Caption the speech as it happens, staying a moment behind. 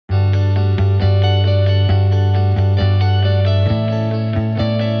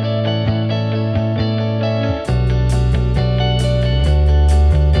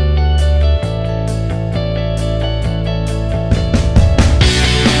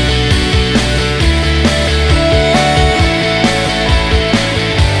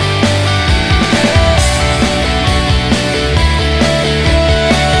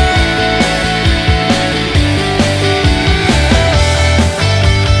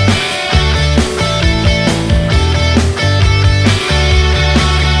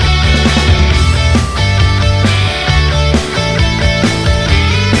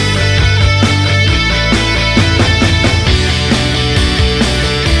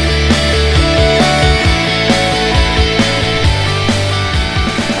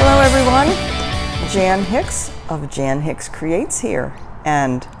Jan Hicks of Jan Hicks Creates here,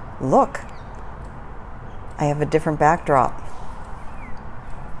 and look, I have a different backdrop.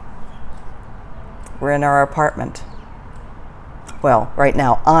 We're in our apartment. Well, right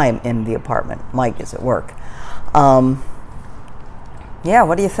now I'm in the apartment. Mike is at work. Yeah,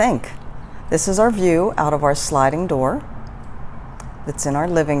 what do you think? This is our view out of our sliding door that's in our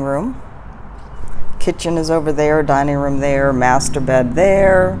living room. Kitchen is over there, dining room there, master bed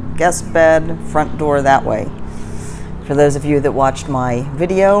there, guest bed, front door that way. For those of you that watched my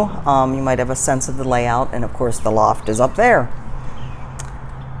video, you might have a sense of the layout, and of course the loft is up there.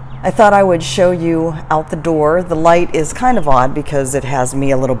 I thought I would show you out the door. The light is kind of odd because it has me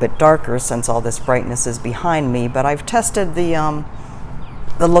a little bit darker since all this brightness is behind me, but I've tested the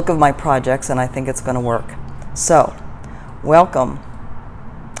look of my projects and I think it's going to work. So, welcome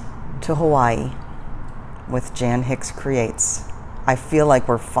to Hawaii with Jan Hicks Creates. I feel like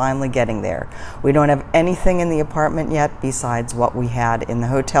we're finally getting there. We don't have anything in the apartment yet besides what we had in the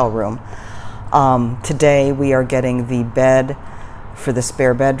hotel room. Today we are getting the bed for the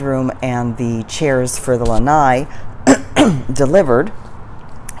spare bedroom and the chairs for the lanai delivered.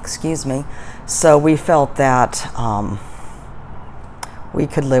 Excuse me. So we felt that we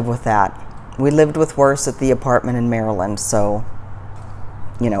could live with that. We lived with worse at the apartment in Maryland, so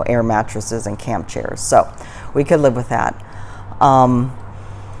you know, air mattresses and camp chairs. So we could live with that.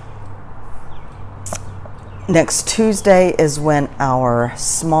 Next Tuesday is when our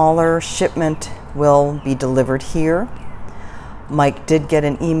smaller shipment will be delivered here. Mike did get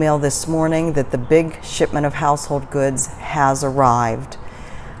an email this morning that the big shipment of household goods has arrived.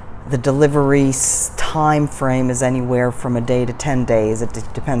 The delivery time frame is anywhere from a day to 10 days. It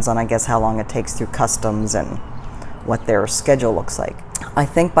depends on, I guess, how long it takes through customs and what their schedule looks like. I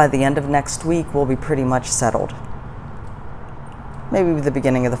think by the end of next week we'll be pretty much settled. Maybe the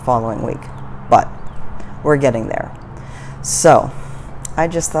beginning of the following week, but we're getting there. So I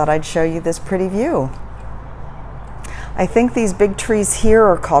just thought I'd show you this pretty view. I think these big trees here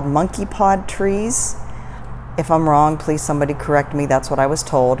are called monkey pod trees. If I'm wrong, please somebody correct me. That's what I was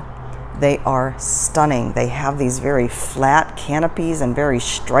told. They are stunning. They have these very flat canopies and very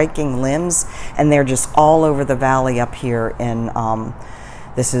striking limbs, and they're just all over the valley up here in,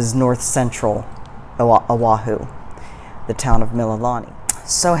 this is north central Oahu, the town of Mililani.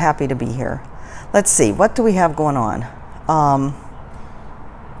 So happy to be here. Let's see, what do we have going on?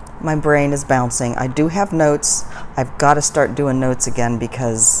 My brain is bouncing. I do have notes. I've got to start doing notes again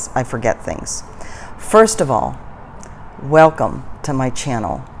because I forget things. First of all, welcome to my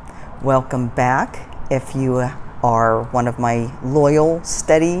channel. Welcome back if you are one of my loyal,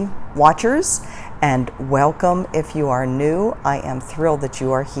 steady watchers, and welcome if you are new. I am thrilled that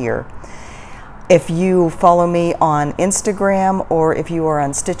you are here. If you follow me on Instagram, or if you are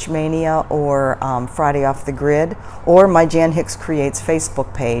on Stitch Mania or Friday Off the Grid, or my Jan Hicks Creates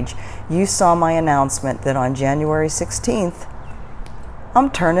Facebook page, you saw my announcement that on January 16th,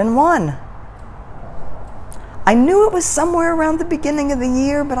 I'm turning 1. I knew it was somewhere around the beginning of the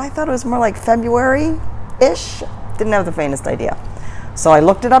year, but I thought it was more like February-ish. Didn't have the faintest idea. So I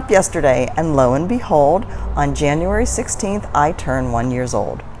looked it up yesterday, and lo and behold, on January 16th, I turn 1 year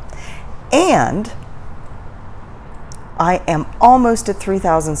old. And I am almost at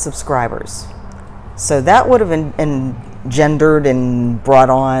 3,000 subscribers. So that would have engendered and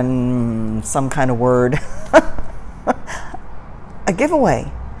brought on some kind of word, a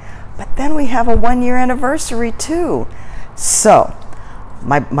giveaway. But then we have a 1 year anniversary too. So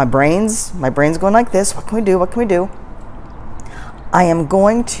my brain's going like this. What can we do? What can we do? I am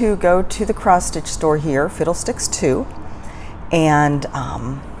going to go to the cross stitch store here, Fiddlesticks 2, and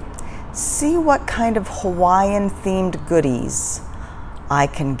see what kind of Hawaiian themed goodies I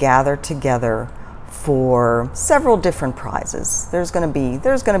can gather together for several different prizes. There's going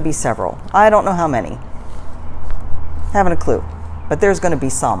to be several. I don't know how many. Haven't a clue, but there's going to be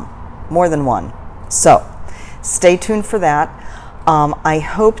some, more than one. So stay tuned for that. I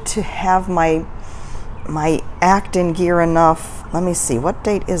hope to have my act in gear enough. Let me see, what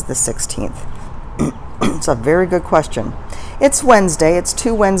date is the 16th? It's a very good question. It's Wednesday. It's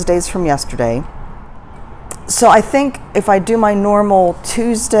 2 Wednesdays from yesterday. So I think if I do my normal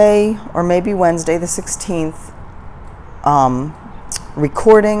Tuesday or maybe Wednesday the 16th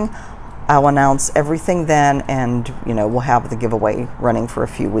recording, I'll announce everything then, and you know, we'll have the giveaway running for a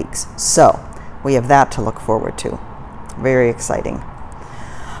few weeks. So we have that to look forward to. Very exciting.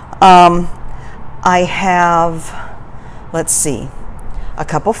 I have, let's see, a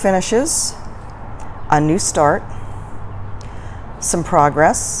couple finishes, a new start, some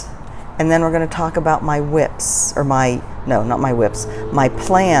progress, and then we're going to talk about my whips, or my, no, not my whips, my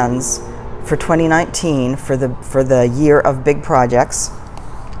plans for 2019 for the year of big projects.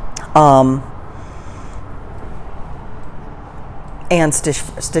 And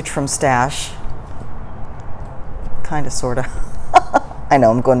Stitch from Stash. Kind of, sort of. I know,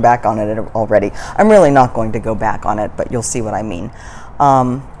 I'm going back on it already. I'm really not going to go back on it, but you'll see what I mean.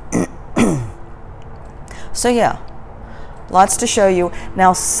 So yeah, lots to show you.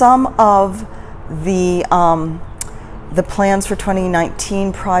 Now, some of the plans for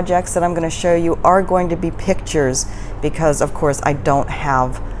 2019 projects that I'm going to show you are going to be pictures, because of course I don't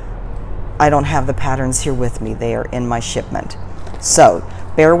have the patterns here with me. They are in my shipment. So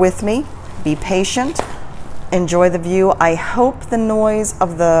bear with me, be patient, enjoy the view. I hope the noise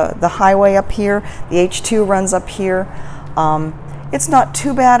of the highway up here, the H2 runs up here. It's not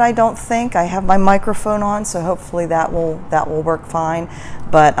too bad, I don't think. I have my microphone on, so hopefully that will work fine.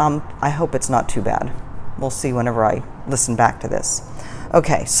 But I hope it's not too bad. We'll see whenever I listen back to this.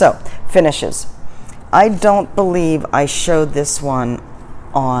 Okay, so finishes. I don't believe I showed this one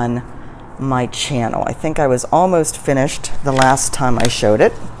on my channel. I think I was almost finished the last time I showed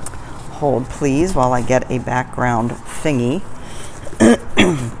it. Hold please while I get a background thingy.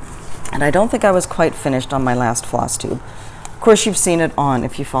 And I don't think I was quite finished on my last Flosstube. Of course, you've seen it on,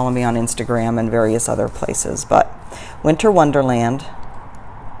 if you follow me on Instagram and various other places, but Winter Wonderland,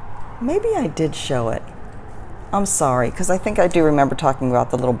 maybe I did show it. I'm sorry, because I think I do remember talking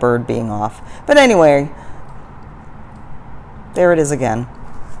about the little bird being off. But anyway, there it is again.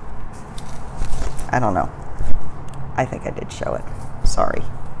 I don't know. I think I did show it. Sorry.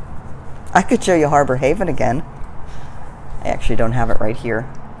 I could show you Harbor Haven again. I actually don't have it right here.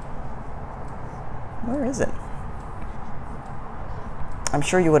 Where is it? I'm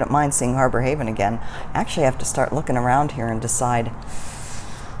sure you wouldn't mind seeing Harbor Haven again. Actually, I have to start looking around here and decide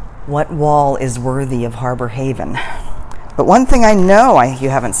what wall is worthy of Harbor Haven. But one thing I know you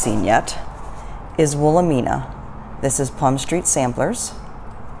haven't seen yet is Wilhelmina. This is Plum Street Samplers.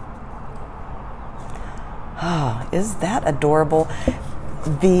 Oh, is that adorable?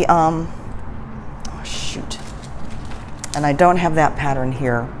 The, oh shoot. And I don't have that pattern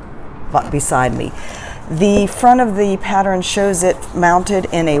here beside me. The front of the pattern shows it mounted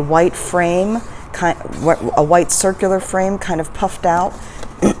in a white frame, a white circular frame, kind of puffed out.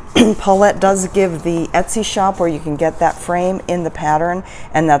 Paulette does give the Etsy shop where you can get that frame in the pattern,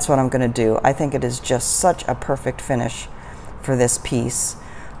 and that's what I'm going to do. I think it is just such a perfect finish for this piece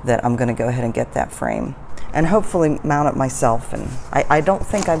that I'm going to go ahead and get that frame and hopefully mount it myself. And I don't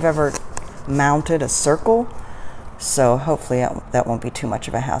think I've ever mounted a circle, so hopefully that won't be too much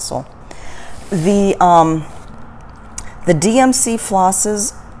of a hassle. The DMC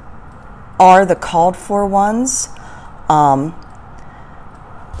flosses are the called for ones.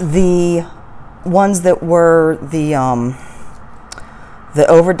 The ones that were the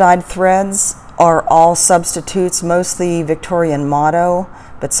over-dyed threads are all substitutes, mostly Victorian Motto,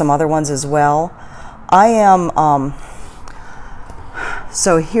 but some other ones as well. I am,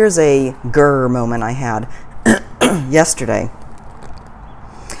 so here's a grr moment I had yesterday.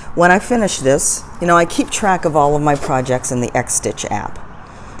 When I finish this, you know, I keep track of all of my projects in the X-Stitch app.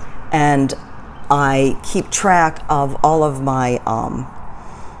 And I keep track of all of my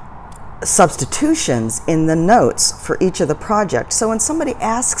substitutions in the notes for each of the projects. So when somebody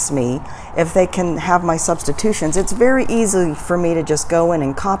asks me if they can have my substitutions, it's very easy for me to just go in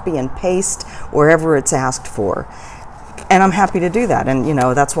and copy and paste wherever it's asked for. And I'm happy to do that. And, you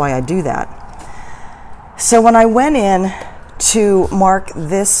know, that's why I do that. So when I went in to mark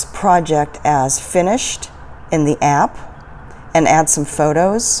this project as finished in the app and add some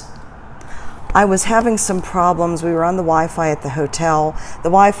photos, I was having some problems. We were on the Wi-Fi at the hotel. The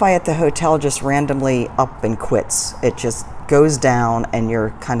Wi-Fi at the hotel just randomly up and quits. It just goes down and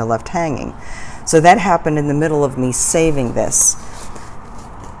you're kind of left hanging. So that happened in the middle of me saving this.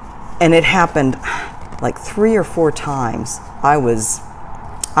 And it happened like 3 or 4 times. I was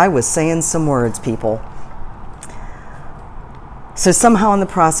saying some words, people. So somehow in the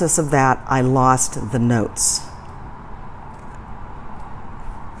process of that, I lost the notes.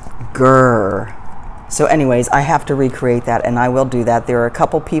 Grr. So anyways, I have to recreate that, and I will do that. There are a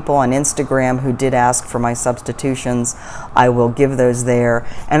couple people on Instagram who did ask for my substitutions. I will give those there,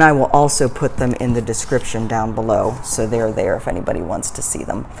 and I will also put them in the description down below, so they're there if anybody wants to see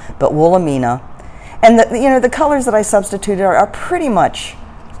them. But Wilhelmina, and the colors that I substituted are pretty much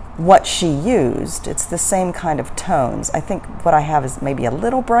what she used. It's the same kind of tones. I think what I have is maybe a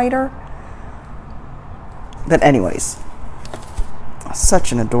little brighter. But anyways,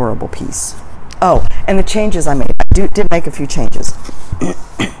 such an adorable piece. Oh, and the changes I made. I did make a few changes.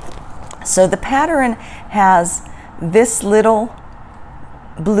 So the pattern has this little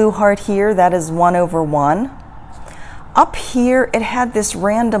blue heart here, that is 1/1. Up here, it had this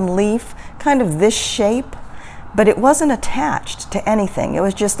random leaf, kind of this shape, but it wasn't attached to anything. It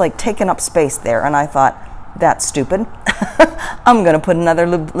was just like taking up space there, and I thought, that's stupid. I'm gonna put another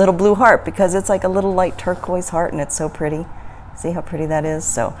little blue heart because it's like a little light turquoise heart and it's so pretty. See how pretty that is?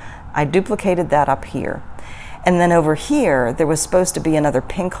 So I duplicated that up here. And then over here, there was supposed to be another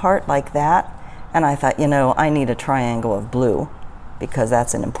pink heart like that. And I thought, you know, I need a triangle of blue because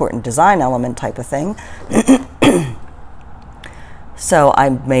that's an important design element type of thing. So I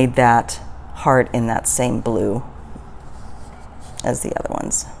made that heart in that same blue as the other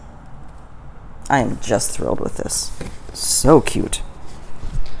ones. I am just thrilled with this. So cute.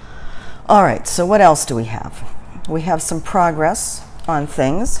 All right, so what else do we have? We have some progress on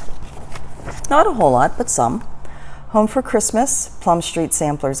things. Not a whole lot, but some. Home for Christmas, Plum Street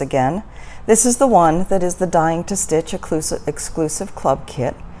samplers again. This is the one that is the Dying to Stitch exclusive club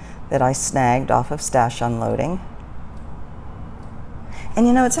kit that I snagged off of Stash Unloading. And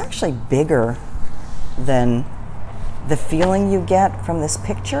you know, it's actually bigger than the feeling you get from this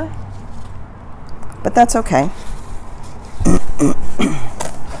picture, but that's okay.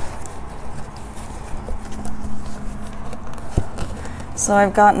 So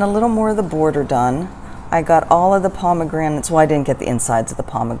I've gotten a little more of the border done. I got all of the pomegranates. Well, I didn't get the insides of the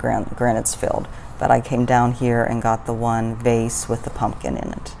pomegranates filled, but I came down here and got the one vase with the pumpkin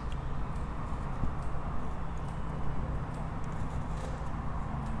in it.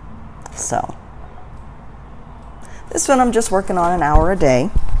 So this one I'm just working on an hour a day.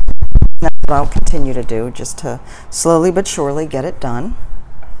 That's what I'll continue to do, just to slowly but surely get it done.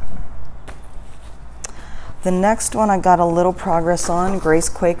 The next one I got a little progress on, Grace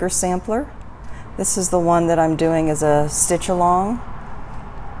Quaker sampler. This is the one that I'm doing as a stitch along.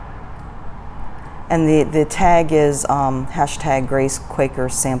 And the tag is hashtag Grace Quaker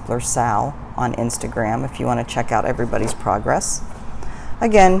Sampler Sal on Instagram if you want to check out everybody's progress.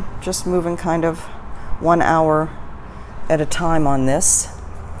 Again, just moving kind of 1 hour at a time on this.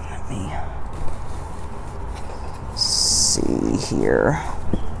 Let me see here.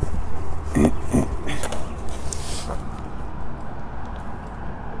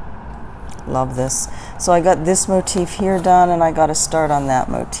 Love this. So I got this motif here done, and I got to start on that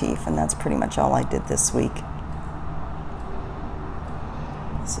motif, and that's pretty much all I did this week.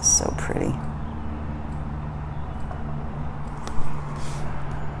 This is so pretty.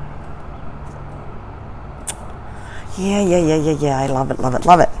 Yeah. I love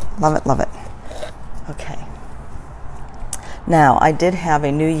it. Okay. Now, I did have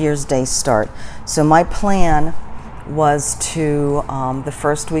a New Year's Day start. So my plan was to, the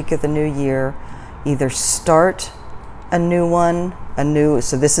first week of the new year, either start a new one,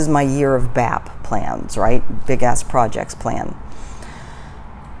 so this is my year of BAP plans, right? Big ass projects plan.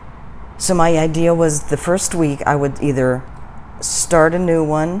 So my idea was the first week I would either start a new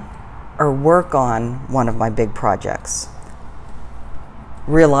one or work on one of my big projects,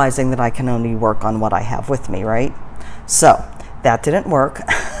 realizing that I can only work on what I have with me, right? So that didn't work.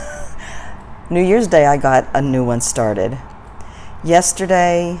 New Year's Day, I got a new one started.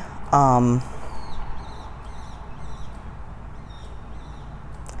 Yesterday, I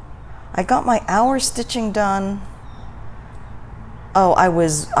got my hour stitching done. Oh, I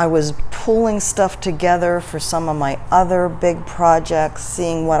was pulling stuff together for some of my other big projects,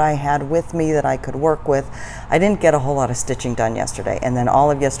 seeing what I had with me that I could work with. I didn't get a whole lot of stitching done yesterday, and then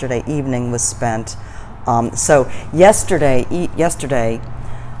all of yesterday evening was spent. So yesterday,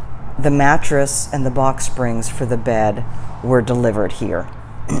 the mattress and the box springs for the bed were delivered here.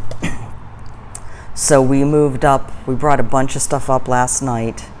 So we moved up, we brought a bunch of stuff up last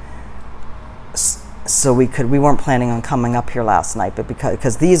night. So we weren't planning on coming up here last night, but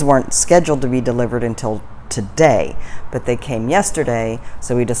because these weren't scheduled to be delivered until today, but they came yesterday,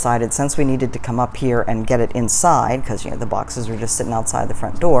 so we decided since we needed to come up here and get it inside, because the boxes were just sitting outside the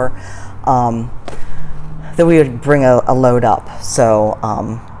front door, that we would bring a load up. So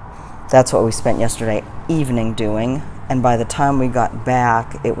that's what we spent yesterday evening doing, and by the time we got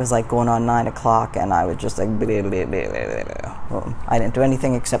back, it was like going on 9 o'clock, and I was just like, well, I didn't do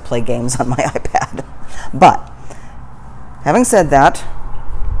anything except play games on my iPad. But having said that,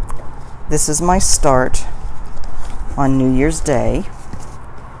 this is my start on New Year's Day.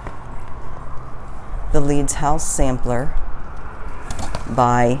 The Leeds House Sampler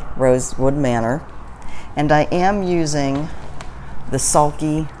by Rosewood Manor. And I am using the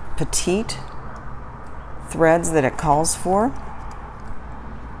Sulky Petite threads that it calls for.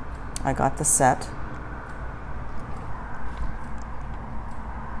 I got the set.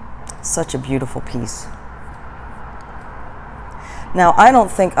 Such a beautiful piece. Now, I don't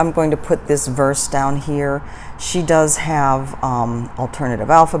think I'm going to put this verse down here. She does have alternative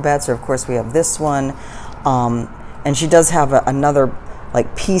alphabets, or of course we have this one. And she does have another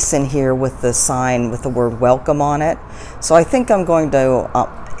like piece in here with the sign with the word welcome on it. So I think I'm going to,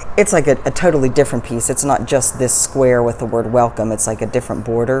 it's like a totally different piece. It's not just this square with the word welcome. It's like a different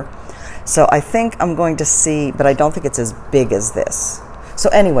border. So I think I'm going to see, but I don't think it's as big as this. So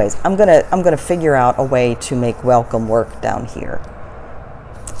anyways, I'm gonna figure out a way to make welcome work down here.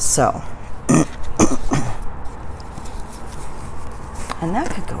 So, and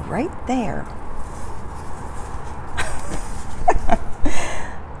that could go right there.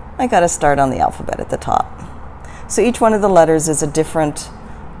 I got to start on the alphabet at the top. So each one of the letters is a different,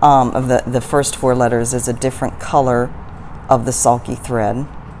 of the first 4 letters is a different color of the sulky thread.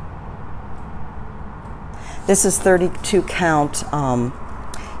 This is 32 count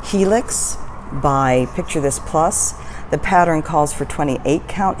helix by Picture This Plus. The pattern calls for 28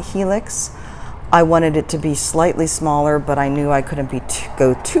 count helix. I wanted it to be slightly smaller, but I knew I couldn't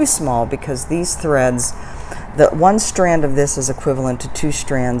go too small because these threads, the 1 strand of this is equivalent to 2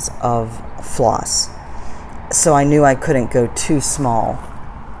 strands of floss. So I knew I couldn't go too small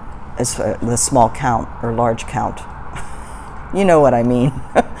as for the small count or large count. You know what I mean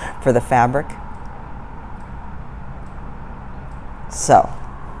for the fabric. So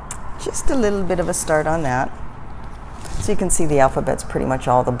just a little bit of a start on that. So you can see the alphabet's pretty much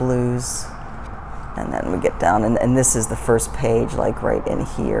all the blues. And then we get down, and this is the first page, like right in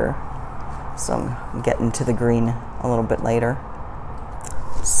here. So I'm getting to the green a little bit later.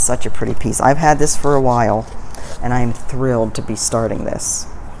 Such a pretty piece. I've had this for a while, and I'm thrilled to be starting this.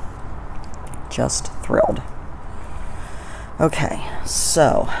 Just thrilled. Okay,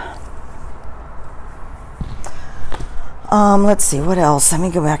 so let's see, what else? Let me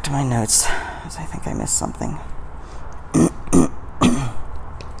go back to my notes, because I think I missed something.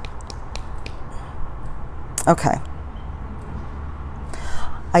 Okay.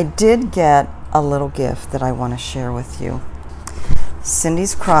 I did get a little gift that I want to share with you.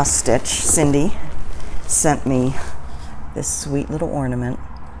 Cindy's Cross Stitch. Cindy sent me this sweet little ornament,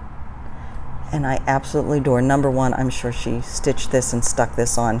 and I absolutely adore. Number one, I'm sure she stitched this and stuck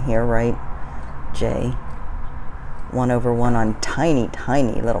this on here, right? J. 1/1 on tiny,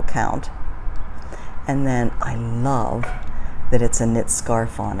 tiny little count. And then I love that it's a knit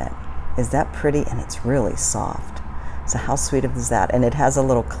scarf on it. Is that pretty? And it's really soft. So how sweet is that? And it has a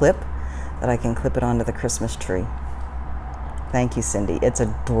little clip that I can clip it onto the Christmas tree. Thank you, Cindy. It's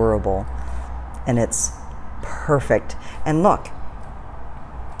adorable. And it's perfect. And look,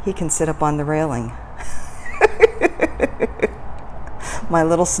 he can sit up on the railing. My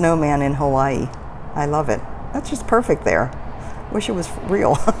little snowman in Hawaii. I love it. That's just perfect there. Wish it was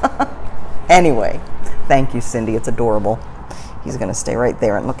real. Anyway, thank you, Cindy. It's adorable. He's going to stay right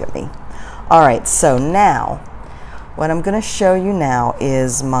there and look at me. All right, so now, what I'm going to show you now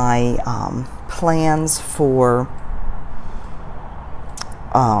is my plans for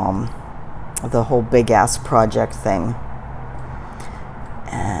the whole big-ass project thing.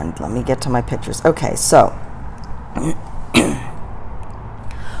 And let me get to my pictures. Okay, so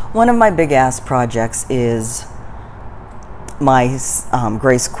one of my big-ass projects is my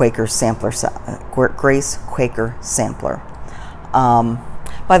Grace Quaker sampler. Grace Quaker sampler.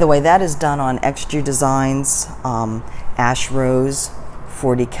 By the way, that is done on XG Designs Ash Rose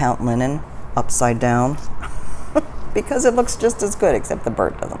 40 count linen upside down because it looks just as good, except the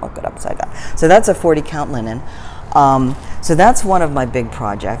bird doesn't look good upside down. So that's a 40 count linen. So that's one of my big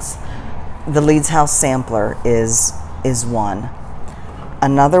projects. The Leeds House sampler is one.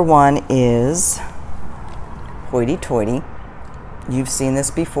 Another one is Hoity Toity. You've seen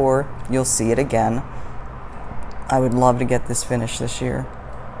this before. You'll see it again. I would love to get this finished this year.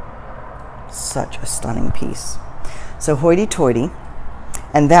 Such a stunning piece. So Hoity Toity,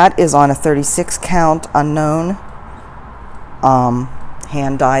 and that is on a 36 count unknown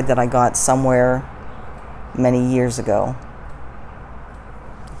hand dyed that I got somewhere many years ago.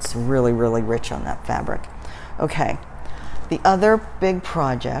 It's really, really rich on that fabric. Okay, the other big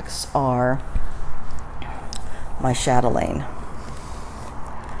projects are my chatelaine.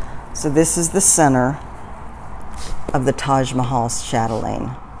 So this is the center of the Taj Mahal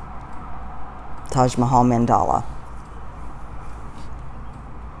chatelaine, Taj Mahal mandala.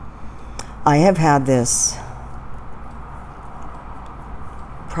 I have had this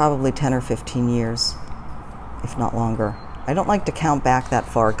probably 10 or 15 years, if not longer. I don't like to count back that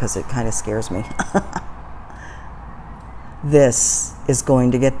far because it kind of scares me. This is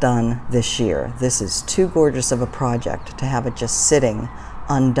going to get done this year. This is too gorgeous of a project to have it just sitting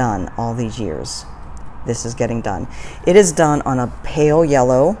undone all these years. this is getting done. It is done on a pale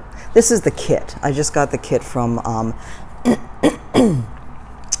yellow. This is the kit. I just got the kit from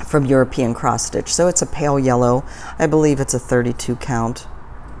from European Cross Stitch. So it's a pale yellow. I believe it's a 32 count,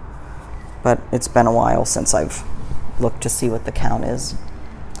 but it's been a while since I've looked to see what the count is.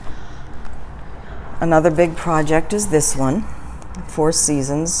 Another big project is this one, Four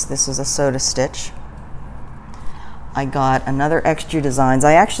Seasons. This is a Soda Stitch. I got another Extra Designs.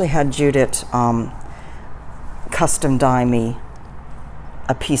 I actually had Judith custom dye me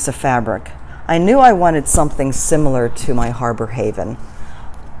a piece of fabric. I knew I wanted something similar to my Harbor Haven.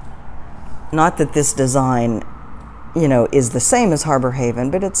 Not that this design, you know, is the same as Harbor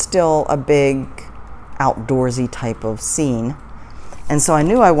Haven, but it's still a big outdoorsy type of scene. And so I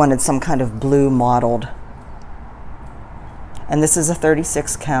knew I wanted some kind of blue mottled. And this is a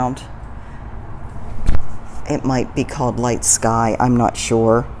 36 count. It might be called Light Sky, I'm not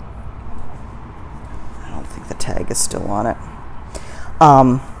sure. I don't think the tag is still on it.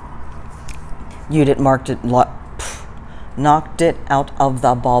 Judith knocked it out of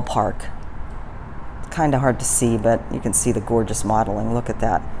the ballpark. Kind of hard to see, but you can see the gorgeous modeling. Look at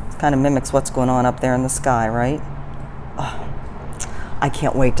that. It kind of mimics what's going on up there in the sky, right? Oh, I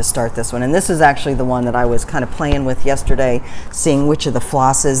can't wait to start this one. And this is actually the one that I was kind of playing with yesterday, seeing which of the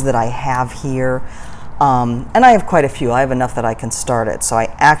flosses that I have here. And I have quite a few. I have enough that I can start it. So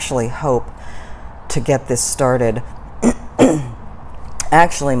I actually hope to get this started.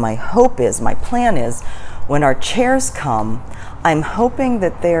 Actually, my plan is, when our chairs come, I'm hoping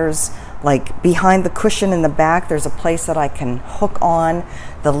that there's, like, behind the cushion in the back, there's a place that I can hook on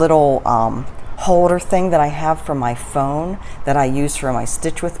the little holder thing that I have for my phone that I use for my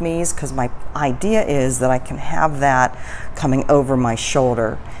Stitch With Me's, because my idea is that I can have that coming over my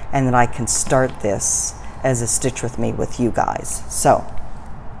shoulder and that I can start this as a Stitch With Me with you guys. So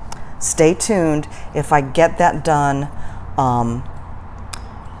stay tuned. If I get that done,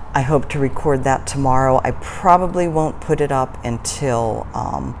 I hope to record that tomorrow. I probably won't put it up until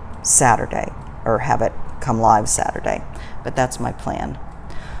Saturday, or have it come live Saturday, but that's my plan.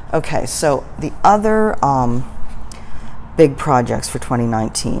 Okay, so the other big projects for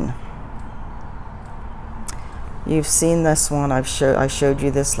 2019. You've seen this one. I showed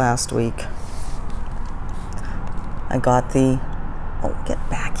you this last week. I got the, oh, get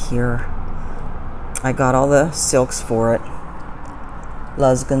back here. I got all the silks for it.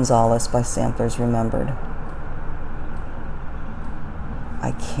 Luz Gonzalez by Samplers Remembered.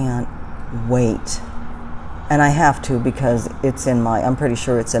 I can't wait. And I have to, because it's in my, I'm pretty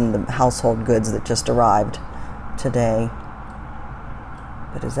sure it's in the household goods that just arrived today.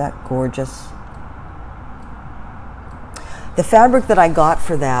 But is that gorgeous? The fabric that I got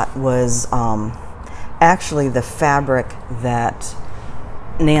for that was actually the fabric that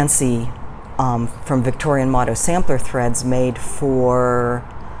Nancy from Victorian Motto Sampler Threads made for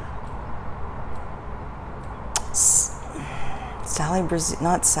Sally Brazier,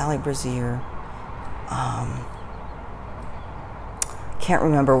 not Sally Brazier. Can't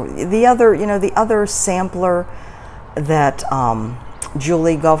remember the other. You know, the other sampler that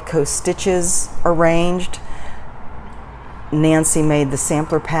Julie Gulf Coast Stitches arranged. Nancy made the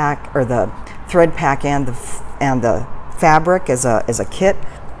sampler pack, or the thread pack, and the fabric as a kit.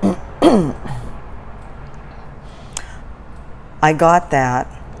 I got that,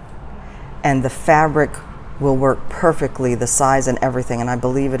 and the fabric will work perfectly, the size and everything, and I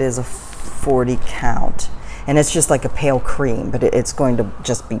believe it is a 40 count, and it's just like a pale cream, but it's going to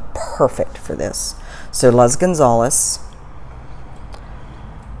just be perfect for this. So Luz Gonzalez,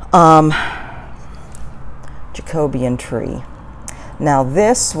 Jacobean Tree. Now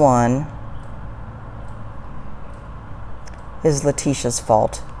this one is Letitia's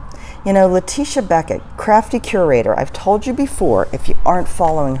fault. You know, Letitia Beckett, Crafty Curator, I've told you before, if you aren't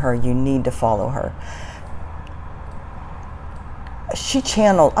following her, you need to follow her.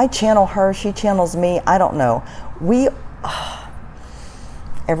 I channel her, she channels me, I don't know.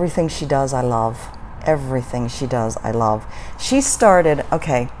 Everything she does, I love. Everything she does, I love. She started,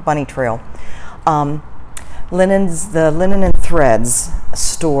 okay, Bunny Trail, the Linen and Threads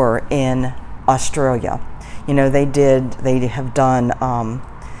store in Australia. You know, they have done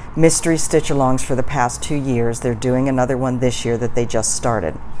mystery stitch-alongs for the past 2 years. They're doing another one this year that they just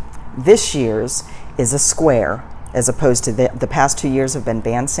started. This year's is a square, as opposed to the past 2 years have been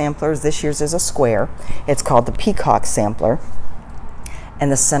band samplers. This year's is a square. It's called the Peacock Sampler. And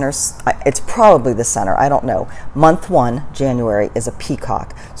the center, it's probably the center, I don't know. Month 1, January, is a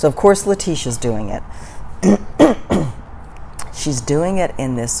peacock. So of course Letitia's doing it. She's doing it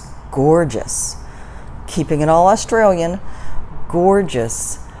in this gorgeous, keeping it all Australian,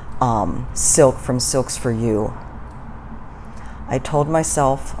 gorgeous silk from Silks for You. I told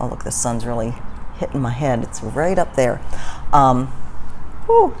myself, oh look, the sun's really hitting my head. It's right up there.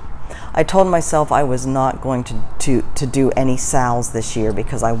 I told myself I was not going to do any sals this year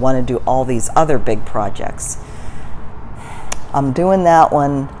because I want to do all these other big projects. I'm doing that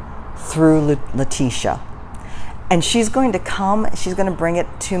one through Letitia. And she's going to come, she's going to bring it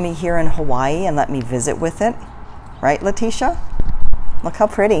to me here in Hawaii and let me visit with it. Right, Letitia? Look how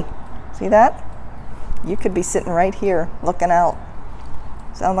pretty. See that? You could be sitting right here looking out.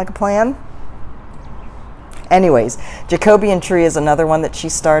 Sound like a plan? Anyways, Jacobean Tree is another one that she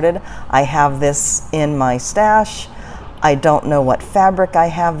started. I have this in my stash. I don't know what fabric I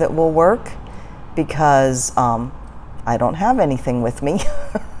have that will work because I don't have anything with me.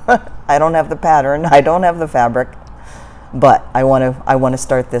 I don't have the pattern. I don't have the fabric. But I want to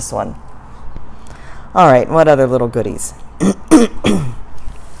start this one. All right, what other little goodies?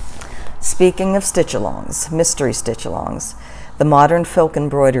 Speaking of stitch-alongs, mystery stitch-alongs, the Modern Filk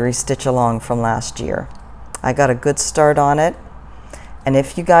Embroidery stitch-along from last year. I got a good start on it, and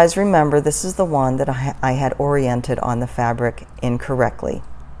if you guys remember, this is the one that I had oriented on the fabric incorrectly.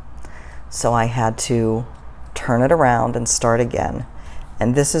 So I had to turn it around and start again.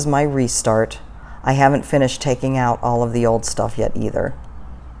 And this is my restart. I haven't finished taking out all of the old stuff yet either.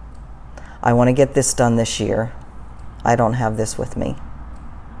 I want to get this done this year. I don't have this with me.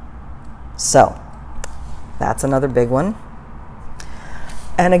 So that's another big one.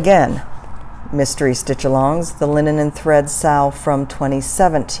 And again, mystery stitch-alongs, the Linen and Thread Sal from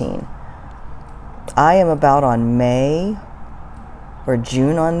 2017. I am about on May or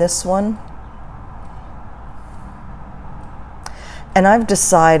June on this one. And I've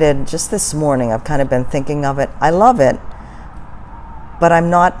decided just this morning, I've kind of been thinking of it. I love it, but I'm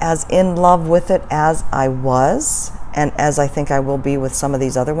not as in love with it as I was, and as I think I will be with some of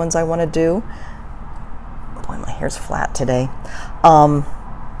these other ones I want to do. Boy, my hair's flat today.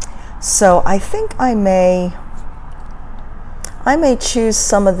 So I think I may choose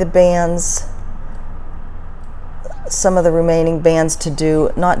some of the bands, some of the remaining bands to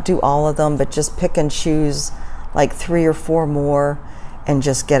do, not do all of them, but just pick and choose like 3 or 4 more and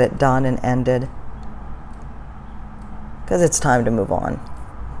just get it done and ended. Because it's time to move on.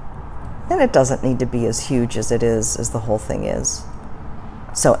 And it doesn't need to be as huge as it is, as the whole thing is.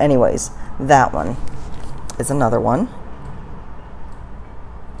 So anyways, that one is another one.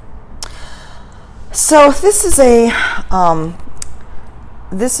 So this is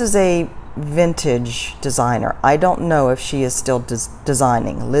a vintage designer. I don't know if she is still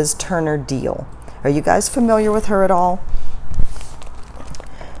designing. Liz Turner Deal. Are you guys familiar with her at all?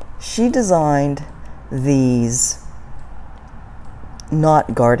 She designed these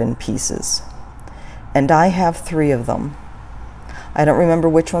knot garden pieces, and I have 3 of them. I don't remember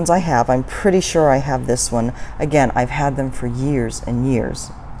which ones I have. I'm pretty sure I have this one. Again, I've had them for years and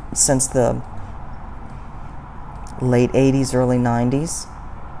years, since the late 80s, early 90s.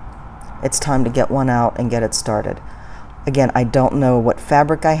 It's time to get one out and get it started. Again, I don't know what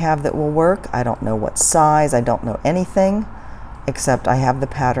fabric I have that will work. I don't know what size. I don't know anything, except I have the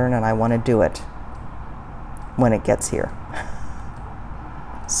pattern and I want to do it when it gets here.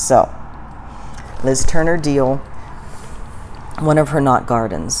 So, Liz Turner Deal, one of her knot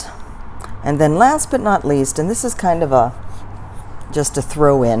gardens. And then last but not least, and this is kind of just a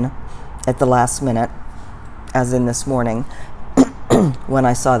throw in at the last minute, as in this morning, when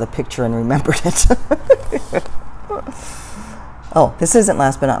I saw the picture and remembered it. Oh, this isn't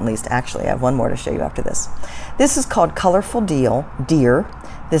last but not least. Actually, I have one more to show you after this. This is called Colorful Deer.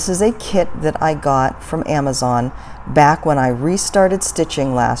 This is a kit that I got from Amazon back when I restarted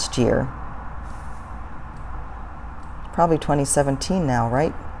stitching last year. Probably 2017 now,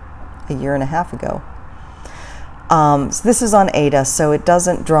 right? A year and a half ago. So this is on Ada, so it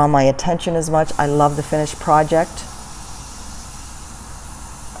doesn't draw my attention as much. I love the finished project.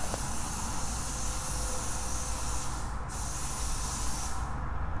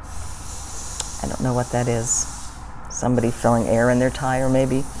 I don't know what that is. Somebody filling air in their tire,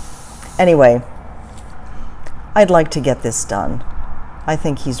 maybe. Anyway, I'd like to get this done. I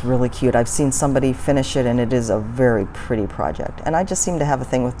think he's really cute. I've seen somebody finish it, and it is a very pretty project. And I just seem to have a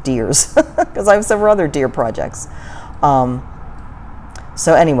thing with deers, because I have several other deer projects.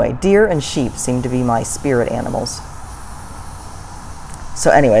 So anyway, deer and sheep seem to be my spirit animals. So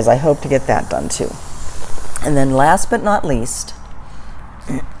anyways, I hope to get that done too. And then last but not least,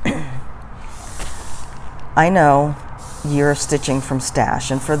 I know you're stitching from stash,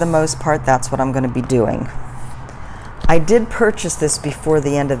 and for the most part, that's what I'm going to be doing. I did purchase this before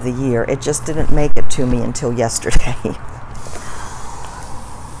the end of the year. It just didn't make it to me until yesterday.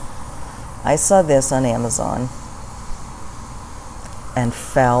 I saw this on Amazon and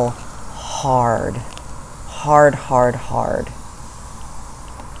fell hard. Hard, hard, hard.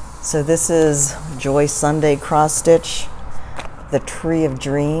 So this is Joy Sunday cross stitch, the Tree of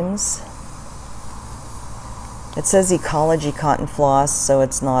Dreams. It says Ecology Cotton Floss, so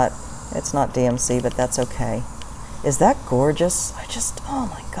it's not DMC, but that's okay. Is that gorgeous? Oh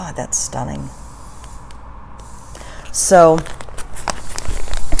my God, that's stunning. So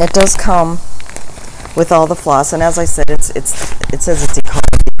it does come with all the floss, and as I said, it says it's Ecology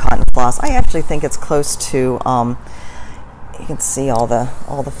Cotton Floss. I actually think it's close to. You can see all the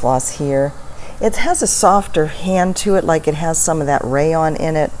floss here. It has a softer hand to it, like it has some of that rayon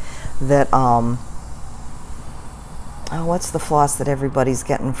in it. That oh, what's the floss that everybody's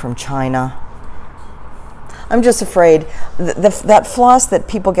getting from China? I'm just afraid that floss that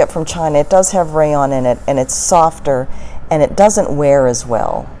people get from China, it does have rayon in it, and it's softer, and it doesn't wear as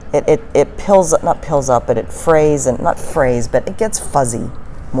well. It pills up, not pills up, but it frays, and not frays, but it gets fuzzy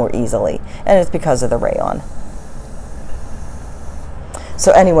more easily, and it's because of the rayon.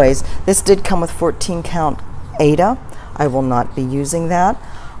 So anyways, this did come with 14 count Aida. I will not be using that.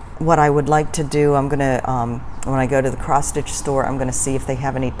 What I would like to do, I'm gonna, when I go to the cross stitch store, I'm gonna see if they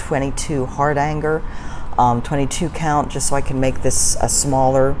have any 22 hard anger, 22 count, just so I can make this a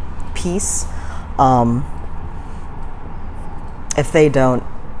smaller piece. If they don't,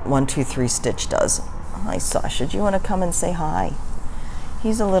 1, 2, 3 stitch does. Hi Sasha, do you wanna come and say hi?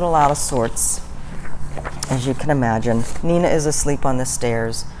 He's a little out of sorts, as you can imagine. Nina is asleep on the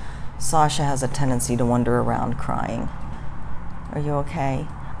stairs. Sasha has a tendency to wander around crying. Are you okay?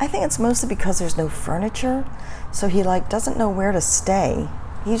 I think it's mostly because there's no furniture, so he doesn't know where to stay.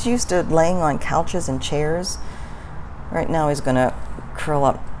 He's used to laying on couches and chairs. Right now he's gonna curl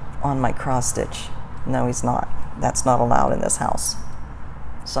up on my cross stitch. No, he's not. That's not allowed in this house.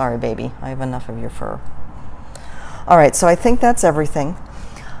 Sorry, baby. I have enough of your fur. All right, so I think that's everything.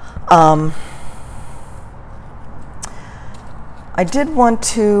 I did want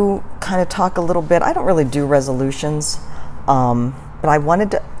to kind of talk a little bit. I don't really do resolutions, but I wanted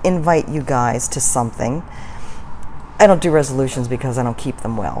to invite you guys to something. I don't do resolutions because I don't keep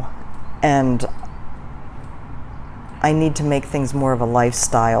them well. And I need to make things more of a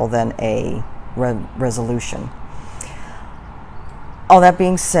lifestyle than a resolution. All that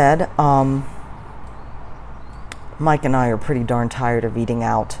being said, Mike and I are pretty darn tired of eating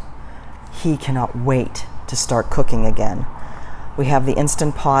out. He cannot wait to start cooking again. We have the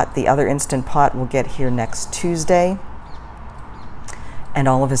Instant Pot. The other Instant Pot will get here next Tuesday. And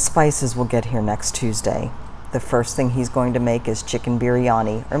all of his spices will get here next Tuesday. The first thing he's going to make is chicken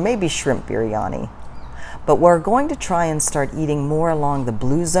biryani, or maybe shrimp biryani. But we're going to try and start eating more along the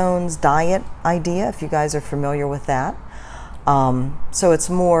Blue Zones diet idea, if you guys are familiar with that. So it's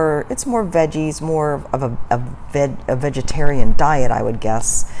more veggies, more of a vegetarian diet, I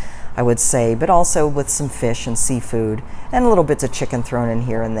would say, but also with some fish and seafood and little bits of chicken thrown in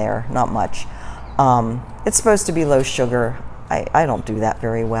here and there, not much. It's supposed to be low sugar. I don't do that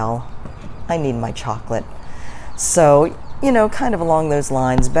very well. I need my chocolate. So, you know, kind of along those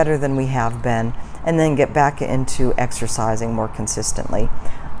lines, better than we have been, and then get back into exercising more consistently.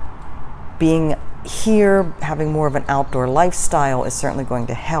 Being here, having more of an outdoor lifestyle is certainly going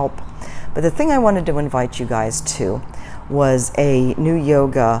to help. But the thing I wanted to invite you guys to was a new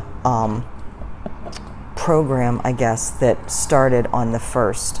yoga program, I guess, that started on the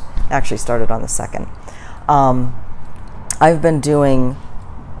 1st. Actually started on the 2nd. I've been doing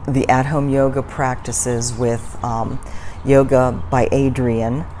the at-home yoga practices with Yoga by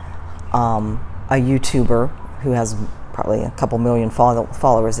Adrian, a YouTuber who has probably a couple million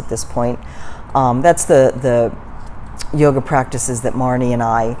followers at this point. That's the yoga practices that Marnie and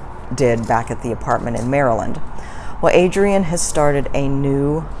I did back at the apartment in Maryland. Well, Adrian has started a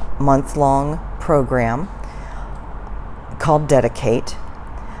new month-long program called Dedicate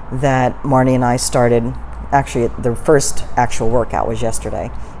that Marnie and I started. Actually, the first actual workout was yesterday.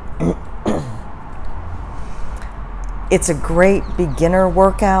 It's a great beginner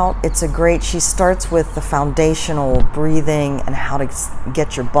workout. She starts with the foundational breathing and how to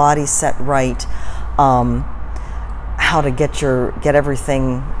get your body set right, how to get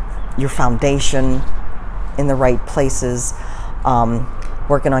everything, your foundation in the right places,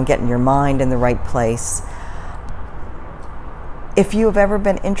 working on getting your mind in the right place. If you have ever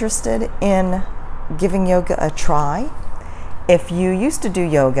been interested in giving yoga a try, if you used to do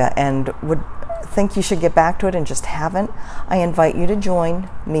yoga and would think you should get back to it and just haven't, I invite you to join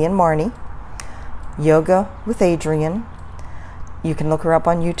me and Marnie. Yoga with Adrian. You can look her up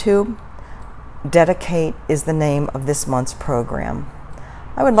on YouTube. Dedicate is the name of this month's program.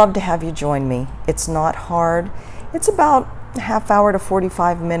 I would love to have you join me. It's not hard. It's about a half hour to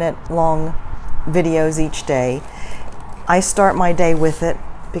 45-minute long videos each day. I start my day with it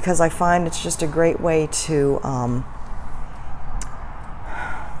because I find it's just a great way to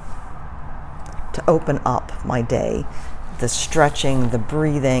open up my day. The stretching, the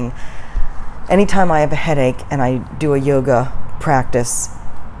breathing. Anytime I have a headache and I do a yoga practice,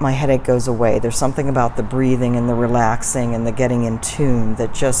 my headache goes away. There's something about the breathing and the relaxing and the getting in tune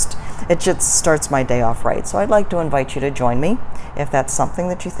that just starts my day off right. So I'd like to invite you to join me if that's something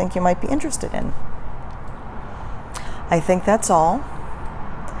that you think you might be interested in. I think that's all.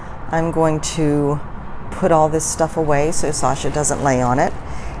 I'm going to put all this stuff away so Sasha doesn't lay on it.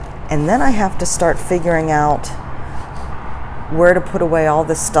 And then I have to start figuring out where to put away all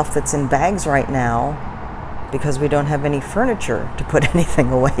this stuff that's in bags right now, because we don't have any furniture to put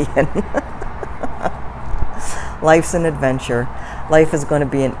anything away in. Life's an adventure. Life is going to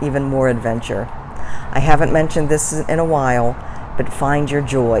be an even more adventure. I haven't mentioned this in a while, but find your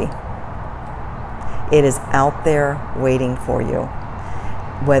joy. It is out there waiting for you.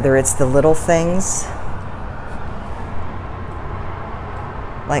 Whether it's the little things,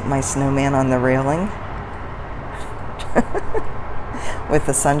 like my snowman on the railing, with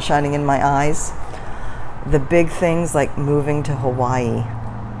the sun shining in my eyes, the big things like moving to Hawaii.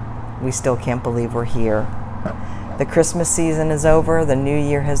 We still can't believe we're here. The Christmas season is over. The new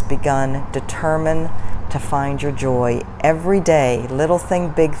year has begun. Determine to find your joy every day. Little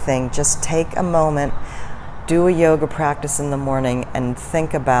thing, big thing. Just take a moment, do a yoga practice in the morning, and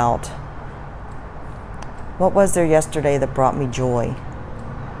think about, what was there yesterday that brought me joy?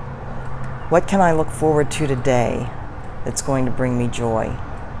 What can I look forward to today that's going to bring me joy?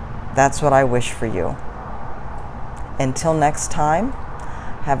 That's what I wish for you. Until next time,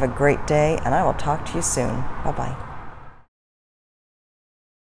 have a great day, and I will talk to you soon. Bye-bye.